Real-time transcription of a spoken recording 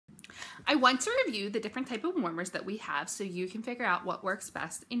I want to review the different type of warmers that we have so you can figure out what works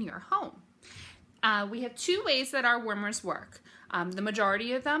best in your home. We have two ways that our warmers work. The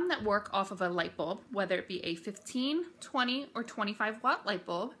majority of them that work off of a light bulb, whether it be a 15, 20, or 25 watt light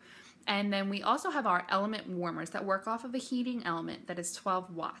bulb. And then we also have our element warmers that work off of a heating element that is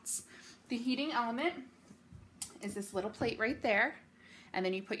 12 watts. The heating element is this little plate right there, and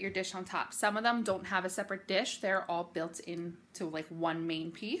then you put your dish on top. Some of them don't have a separate dish. They're all built into like one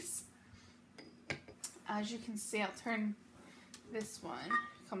main piece. As you can see, I'll turn this one,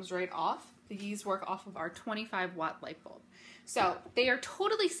 comes right off. These work off of our 25 watt light bulb. So they are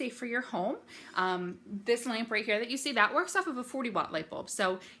totally safe for your home. This lamp right here that you see, that works off of a 40 watt light bulb.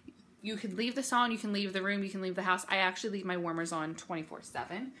 So you can leave this on, you can leave the room, you can leave the house. I actually leave my warmers on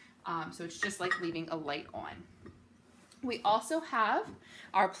 24/7. So it's just like leaving a light on. We also have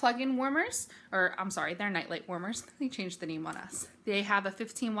our plug-in warmers, or I'm sorry, they're nightlight warmers. They changed the name on us. They have a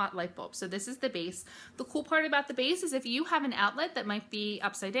 15 watt light bulb. So this is the base. The cool part about the base is if you have an outlet that might be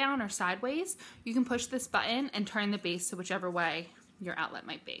upside down or sideways, you can push this button and turn the base to whichever way your outlet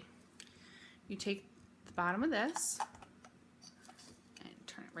might be. You take the bottom of this and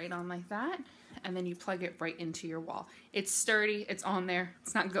turn it right on like that, and then you plug it right into your wall. It's sturdy, it's on there,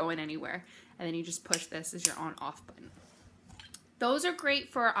 it's not going anywhere. And then you just push this as your on-off button. Those are great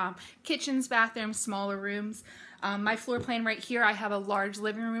for kitchens, bathrooms, smaller rooms. My floor plan right here, I have a large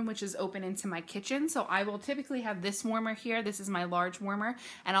living room which is open into my kitchen. So I will typically have this warmer here. This is my large warmer,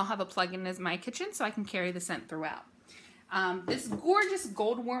 and I'll have a plug-in as my kitchen so I can carry the scent throughout. This gorgeous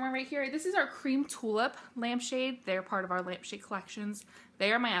gold warmer right here, this is our cream tulip lampshade. They're part of our lampshade collections.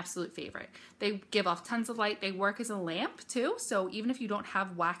 They are my absolute favorite. They give off tons of light. They work as a lamp too. So even if you don't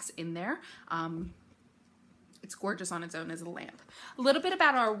have wax in there, it's gorgeous on its own as a lamp. A little bit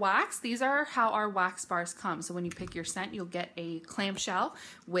about our wax. These are how our wax bars come. So when you pick your scent, you'll get a clamshell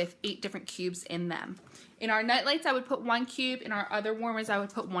with 8 different cubes in them. In our night lights, I would put 1 cube. In our other warmers, I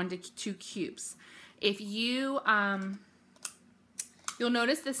would put 1 to 2 cubes. If you, you'll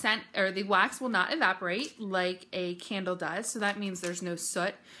notice the scent or the wax will not evaporate like a candle does. So that means there's no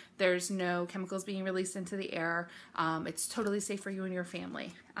soot. There's no chemicals being released into the air. It's totally safe for you and your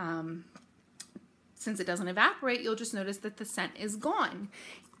family. Since it doesn't evaporate, you'll just notice that the scent is gone.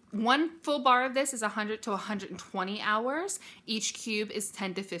 1 full bar of this is 100 to 120 hours. Each cube is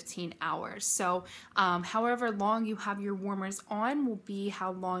 10 to 15 hours. So however long you have your warmers on will be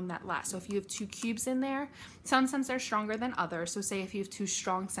how long that lasts. So if you have 2 cubes in there, some scents are stronger than others. So say if you have 2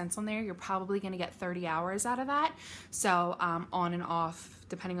 strong scents on there, you're probably going to get 30 hours out of that. So on and off,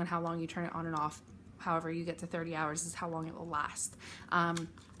 depending on how long you turn it on and off, however you get to 30 hours is how long it will last.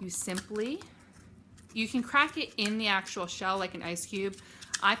 You can crack it in the actual shell like an ice cube.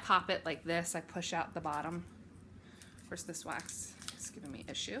 I pop it like this. I push out the bottom. Of course, this wax is giving me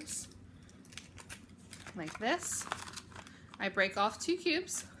issues. Like this. I break off 2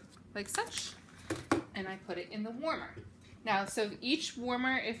 cubes, like such, and I put it in the warmer. Now, so each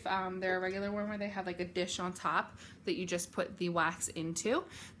warmer, if they're a regular warmer, they have like a dish on top that you just put the wax into.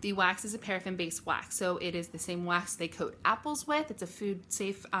 The wax is a paraffin-based wax, so it is the same wax they coat apples with. It's a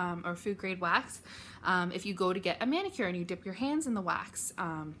food-safe or food-grade wax. If you go to get a manicure and you dip your hands in the wax,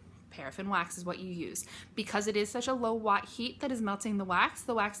 paraffin wax is what you use. Because it is such a low watt heat that is melting the wax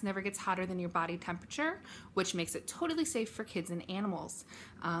never gets hotter than your body temperature, which makes it totally safe for kids and animals.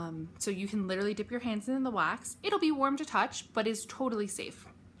 So you can literally dip your hands in the wax. It'll be warm to touch, but is totally safe,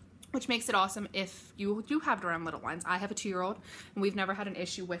 which makes it awesome if you do have it around little ones. I have a 2-year-old and we've never had an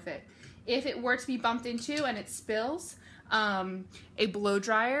issue with it. If it were to be bumped into and it spills, a blow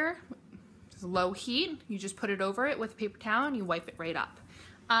dryer, low heat, you just put it over it with a paper towel and you wipe it right up.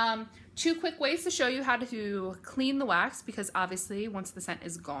 2 quick ways to show you how to clean the wax, because obviously once the scent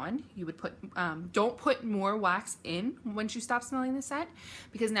is gone, you would put, don't put more wax in once you stop smelling the scent,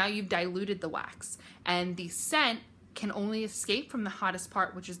 because now you've diluted the wax and the scent can only escape from the hottest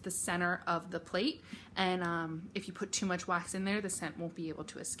part, which is the center of the plate. And if you put too much wax in there, the scent won't be able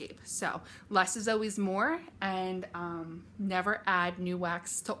to escape. So less is always more, and never add new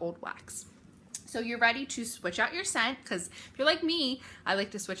wax to old wax. So you're ready to switch out your scent, because if you're like me, I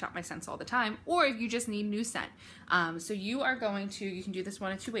like to switch out my scents all the time, or if you just need new scent. So you can do this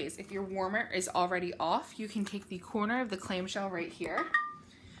one of 2 ways. If your warmer is already off, you can take the corner of the clamshell right here.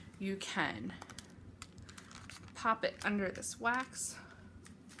 You can pop it under this wax,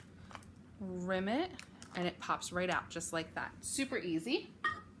 rim it, and it pops right out just like that. Super easy.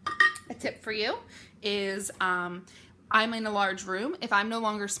 A tip for you is, I'm in a large room. If I'm no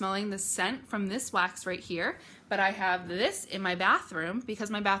longer smelling the scent from this wax right here, but I have this in my bathroom, because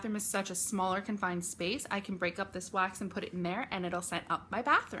my bathroom is such a smaller confined space, I can break up this wax and put it in there and it'll scent up my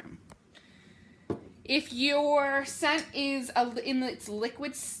bathroom. If your scent is in its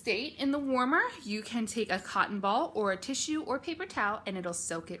liquid state in the warmer, you can take a cotton ball or a tissue or paper towel and it'll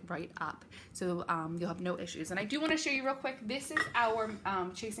soak it right up. So you'll have no issues. And I do want to show you real quick, this is our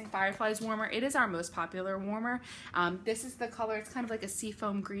Chasing Fireflies warmer. It is our most popular warmer. This is the color, it's kind of like a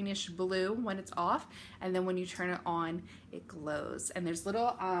seafoam greenish blue when it's off. And then when you turn it on, it glows. And there's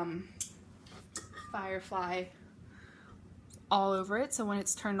little firefly all over it, so when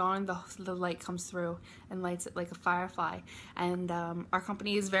it's turned on, the light comes through and lights it like a firefly. And our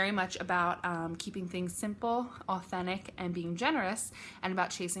company is very much about keeping things simple, authentic, and being generous, and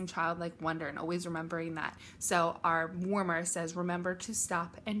about chasing childlike wonder and always remembering that. So our warmer says, remember to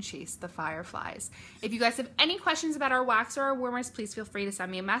stop and chase the fireflies. If you guys have any questions about our wax or our warmers, please feel free to send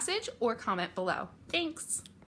me a message or comment below. Thanks!